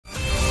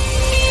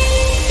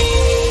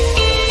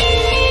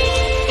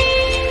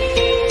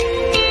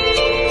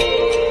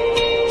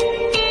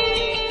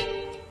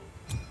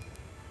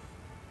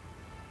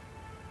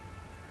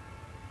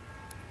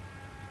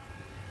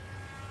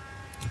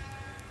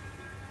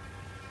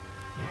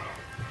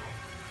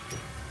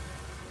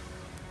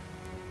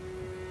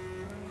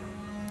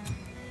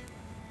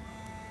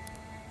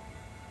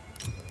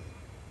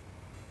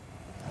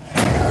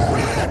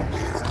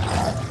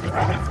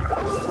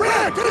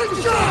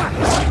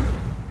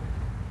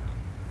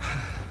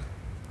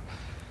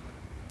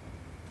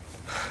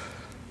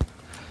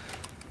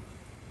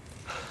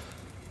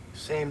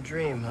same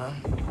dream, huh?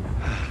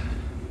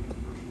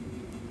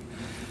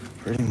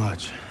 Pretty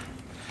much.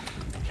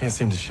 Can't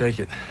seem to shake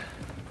it.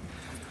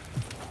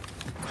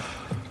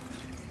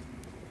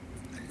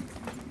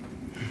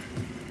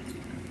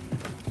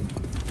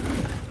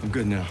 I'm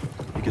good now.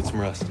 You get some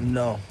rest.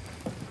 No.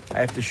 I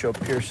have to show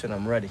Pearson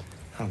I'm ready.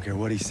 I don't care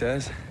what he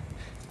says.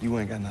 You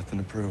ain't got nothing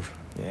to prove.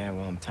 Yeah,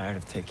 well, I'm tired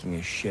of taking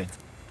his shit.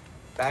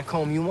 Back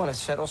home, you want to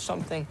settle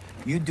something,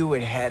 you do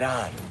it head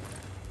on.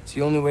 It's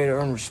the only way to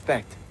earn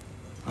respect.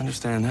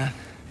 Understand that.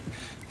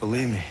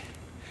 Believe me,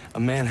 a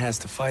man has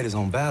to fight his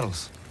own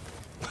battles.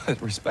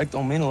 But respect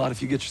don't mean a lot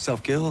if you get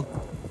yourself killed.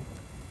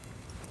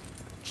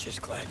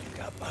 Just glad you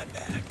got my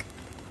back.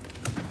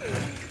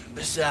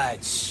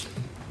 Besides,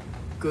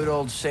 good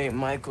old St.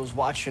 Michael's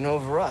watching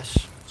over us,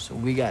 so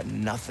we got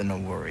nothing to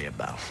worry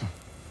about.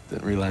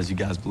 Didn't realize you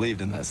guys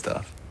believed in that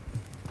stuff.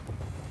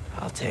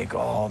 I'll take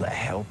all the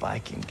help I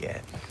can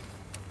get.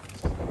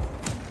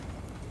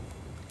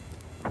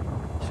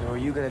 So are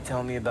you gonna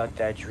tell me about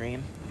that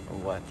dream, or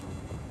what?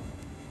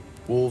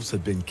 Wolves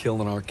had been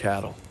killing our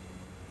cattle.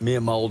 Me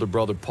and my older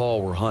brother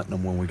Paul were hunting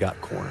them when we got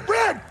cornered.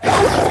 Brad!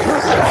 Brad,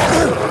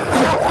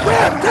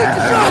 take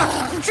the shot!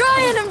 I'm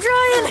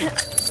trying!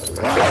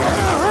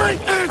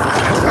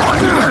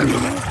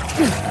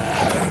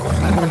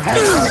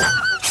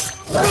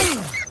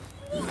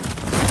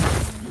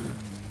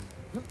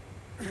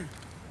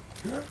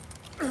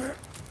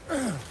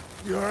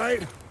 You all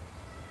right?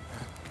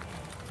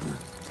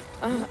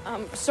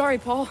 I'm sorry,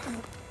 Paul.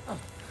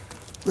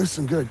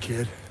 Listen good,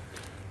 kid.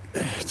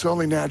 It's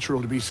only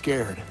natural to be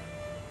scared.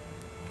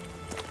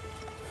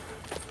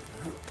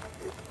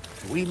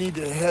 We need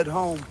to head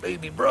home,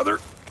 baby brother.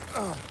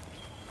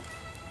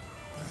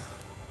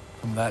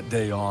 From that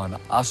day on,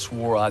 I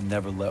swore I'd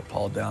never let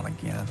Paul down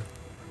again.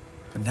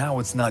 But now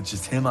it's not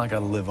just him I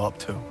gotta live up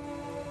to.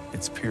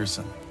 It's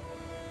Pearson.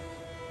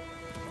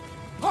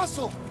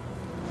 Hustle!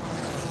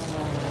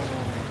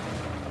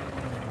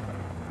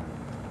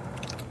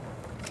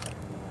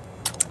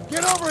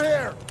 Get over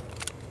here!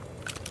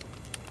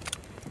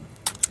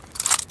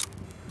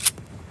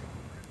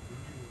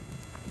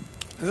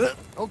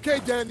 Okay,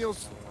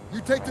 Daniels.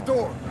 You take the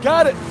door.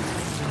 Got it!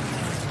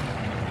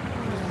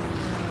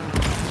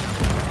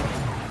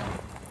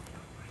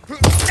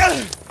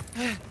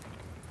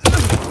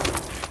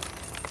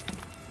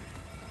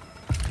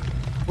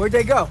 Where'd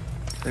they go?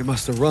 They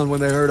must have run when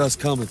they heard us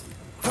coming.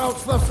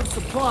 Krauts left some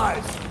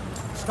supplies.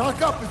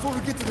 Stock up before we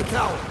get to the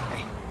tower.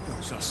 Hey,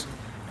 yo, sus.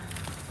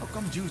 How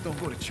come Jews don't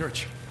go to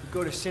church? We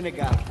go to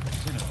synagogue.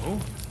 Who?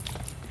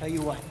 Tell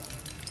you what,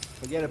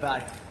 forget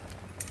about it.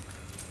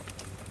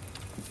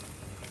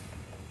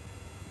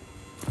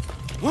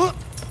 Huh?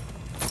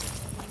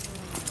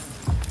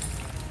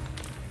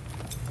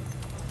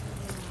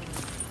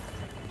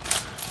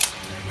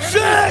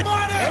 Shit!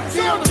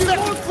 Empty on the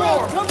second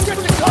floor! Come get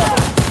the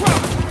cover!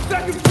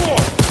 Second floor!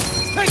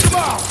 Take them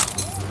out!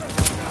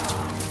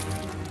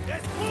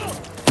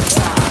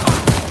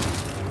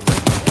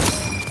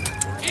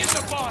 In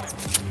the bonnet!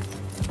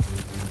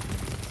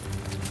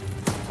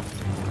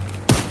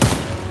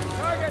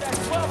 Target at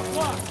 12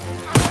 o'clock!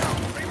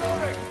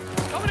 Reloading!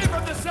 Coming in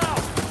from the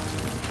south!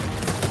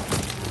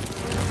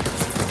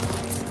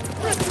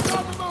 Christian's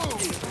on the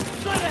move!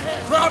 Straight ahead!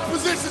 Crowd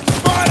position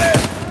spotted!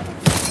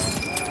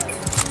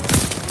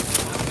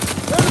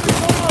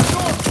 Enemies on our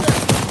doorstep!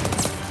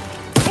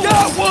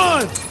 Got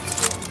one!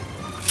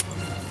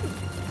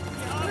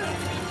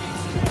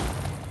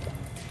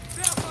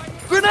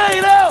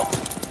 Grenade out!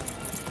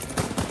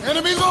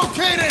 Enemy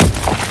located!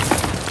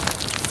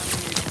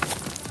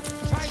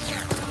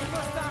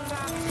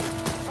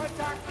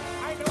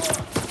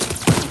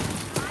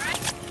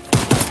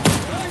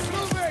 Guys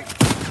moving!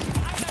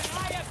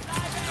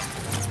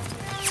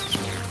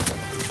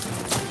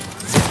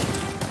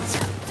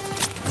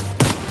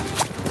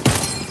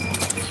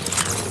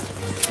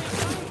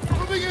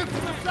 Moving in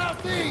from the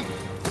southeast!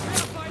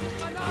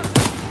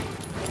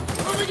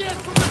 Moving in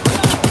from the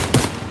south!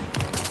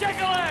 Check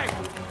a leg!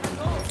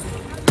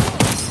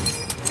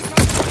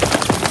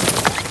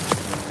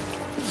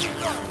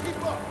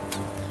 Keep up!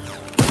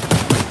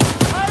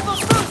 I have a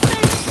first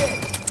aid kit!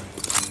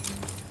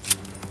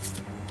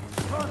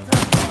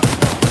 Contact!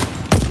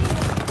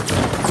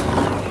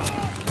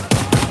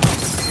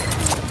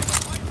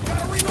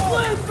 Gotta reload!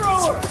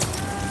 Flamethrower!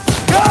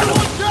 Got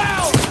him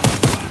down!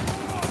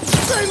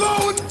 Stay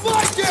low and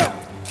flank him!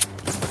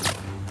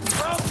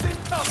 Crowd's in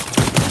cover!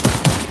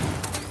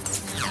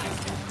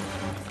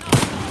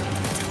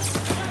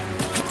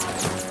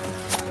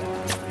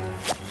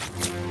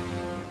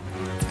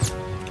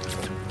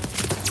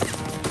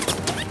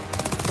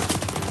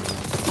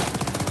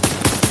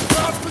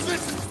 Crowd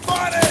position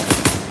spotted!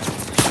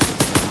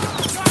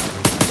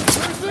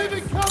 There's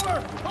leaving cover!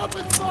 Up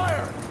and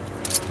fire!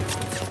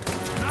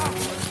 Now,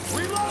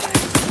 reloading!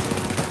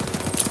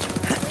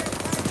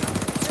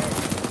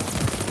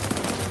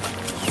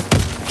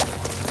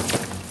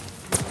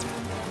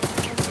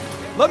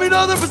 Let me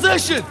know their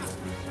position!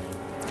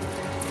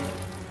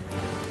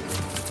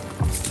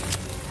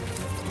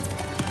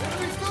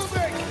 Enemies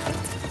moving!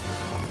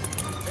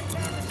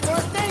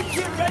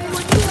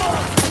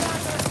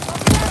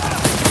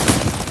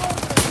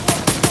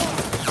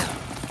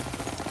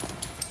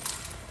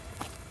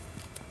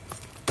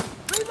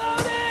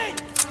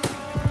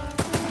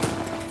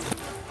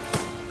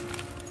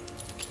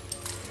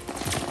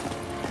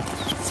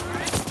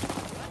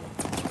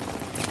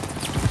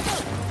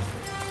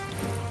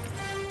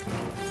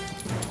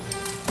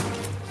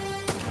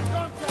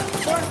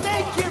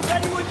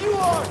 You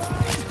are!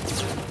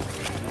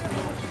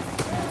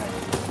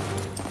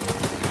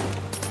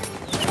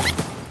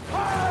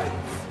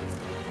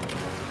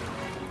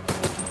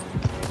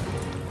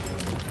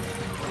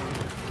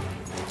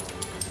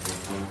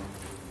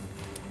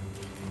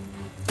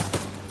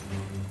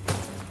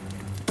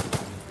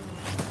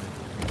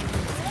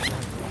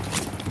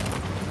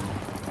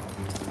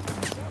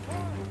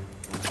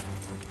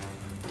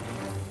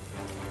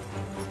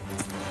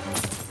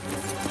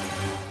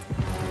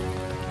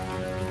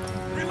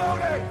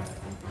 Reloading!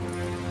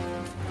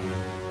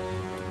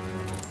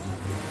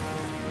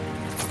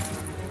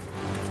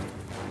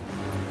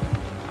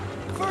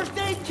 First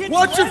aid kit.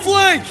 Watch your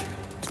flank!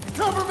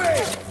 Cover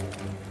me!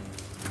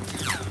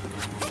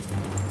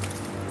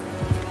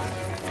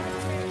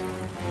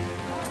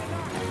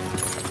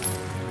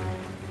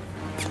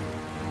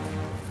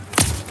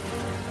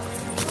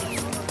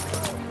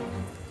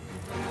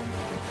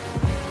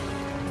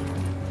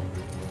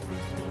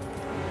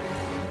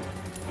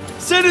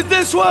 Send it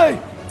this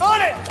way! On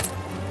it!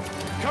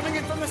 Coming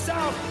in from the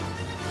south.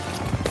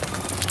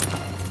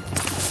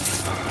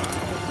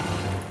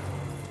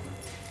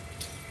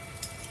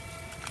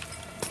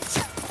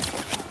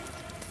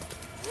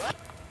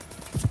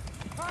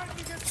 Time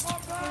to get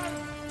pumped on!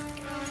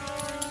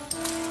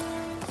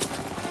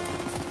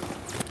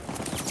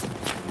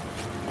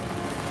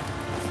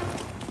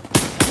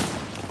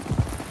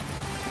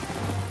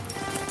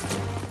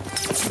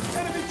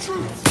 Enemy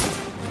troops!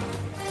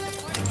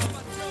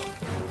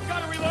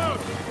 Gotta reload!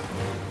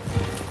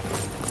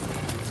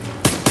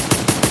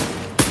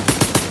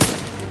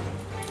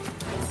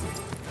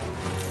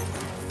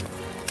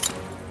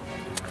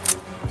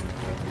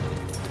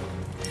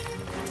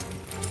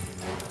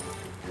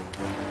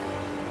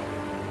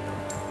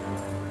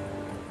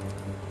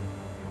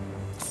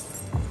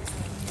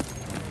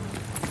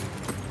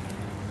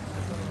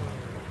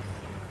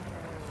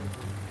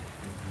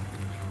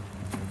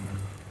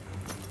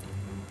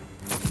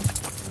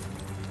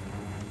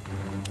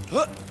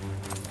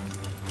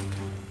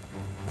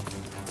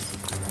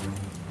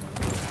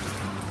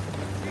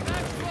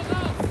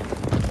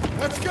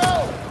 Let's go!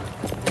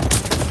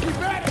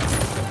 Keep at it!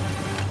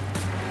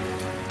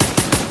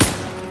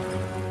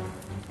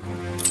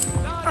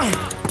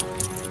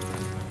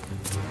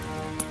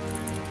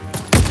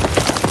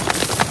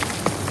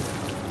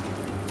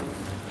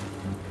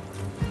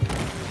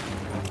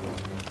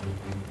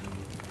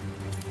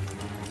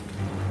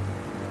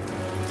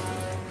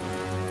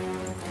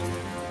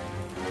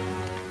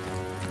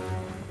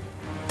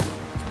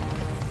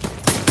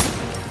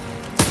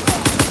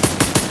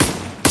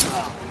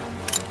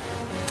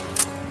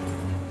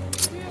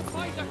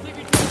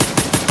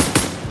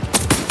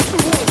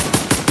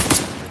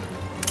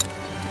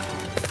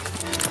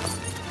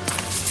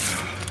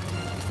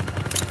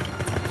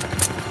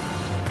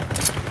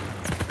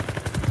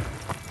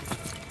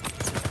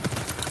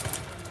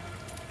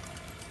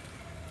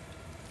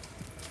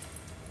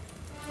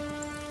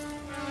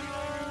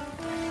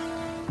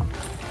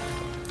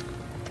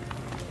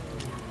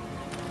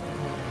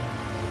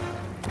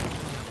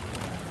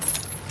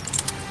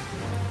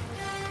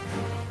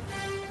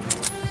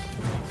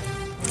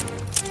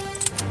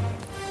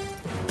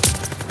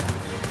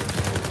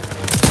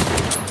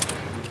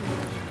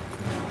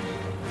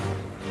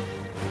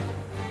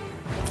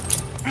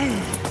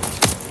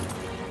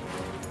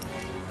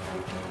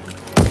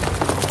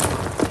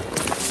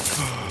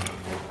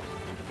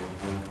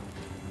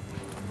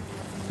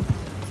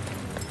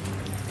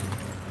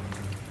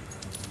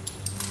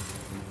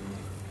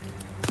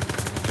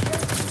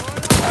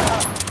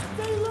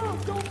 Stay low,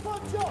 don't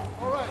punch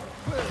up! All right,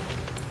 clear.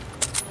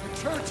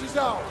 The church is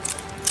ours.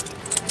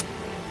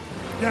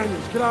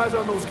 Daniels, get eyes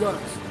on those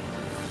guns.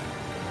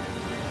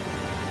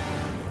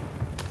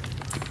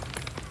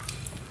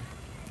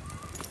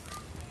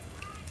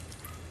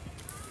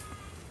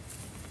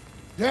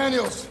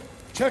 Daniels,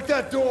 check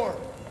that door.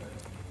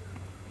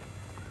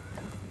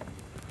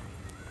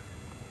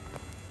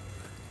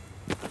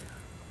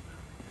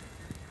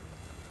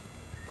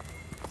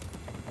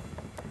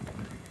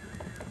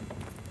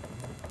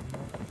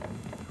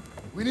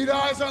 We need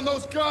eyes on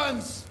those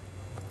guns.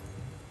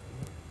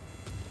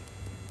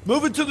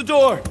 Move it to the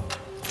door!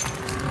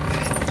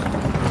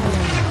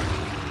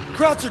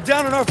 Krauts are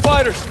down on our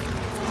fighters!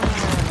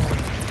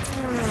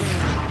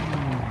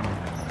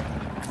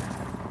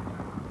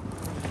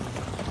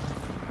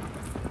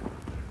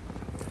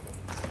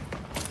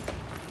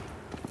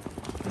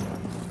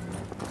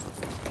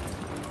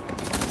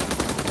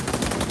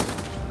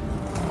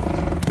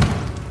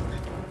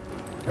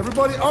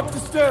 Everybody up the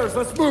stairs,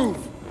 let's move.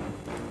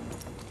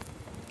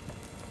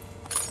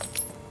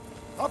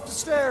 Up the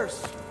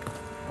stairs.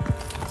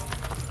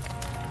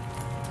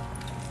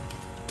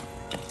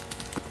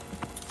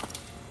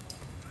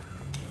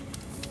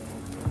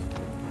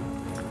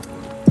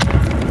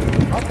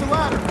 Up the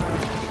ladder.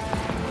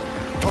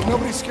 Hope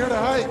nobody's scared of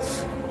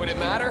heights. Would it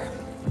matter?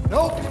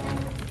 Nope.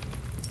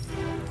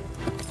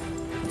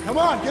 Come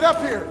on, get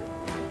up here.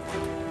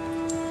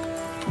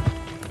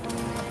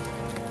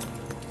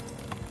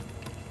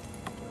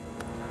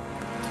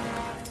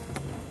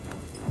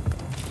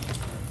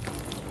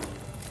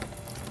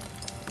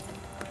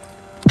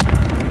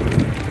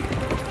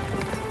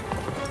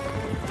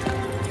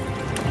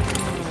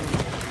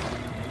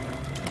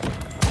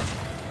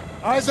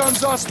 Eyes on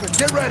Zussman.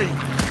 Get ready.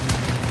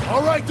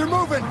 All right, they're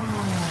moving.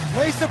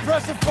 Lay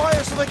suppressive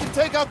fire so they can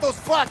take out those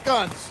flak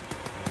guns.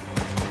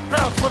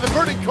 Crouch for the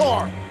burning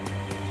car.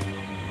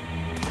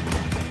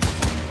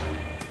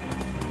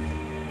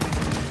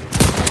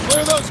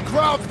 Clear those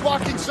crowds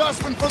blocking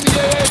Zussman from the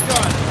AA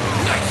gun.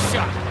 Nice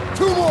shot.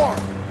 2 more.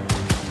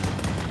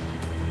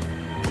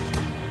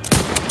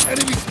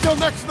 Enemy still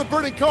next to the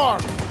burning car.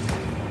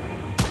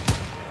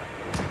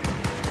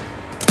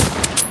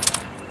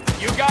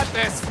 You got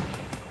this.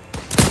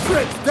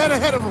 Fritz, dead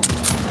ahead of him.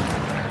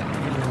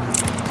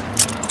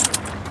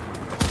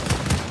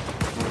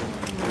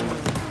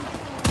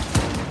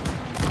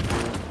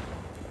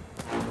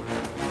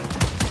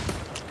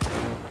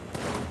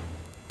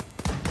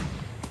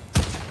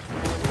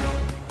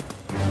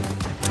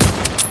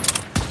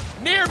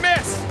 Near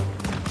miss.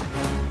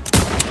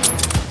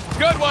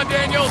 Good one,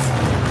 Daniels.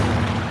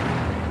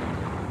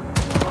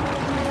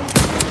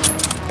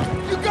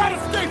 You gotta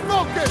stay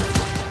focused.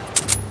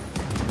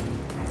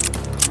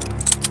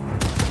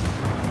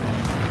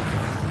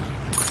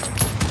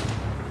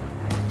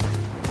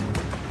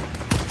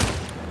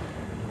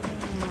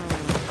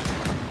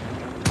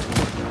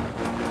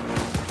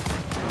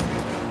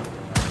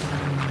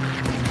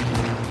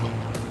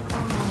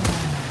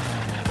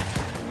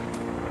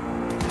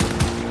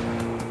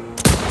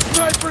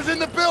 Snipers in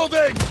the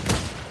building!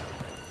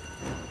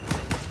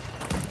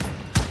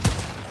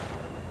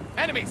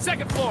 Enemy,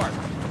 second floor.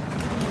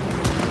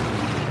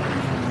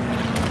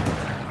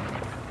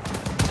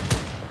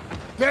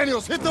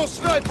 Daniels, hit those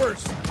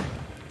snipers!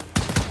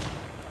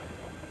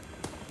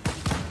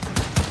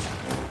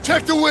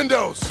 Check the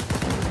windows!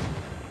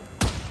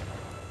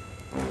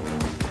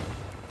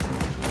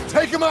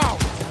 Take them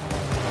out!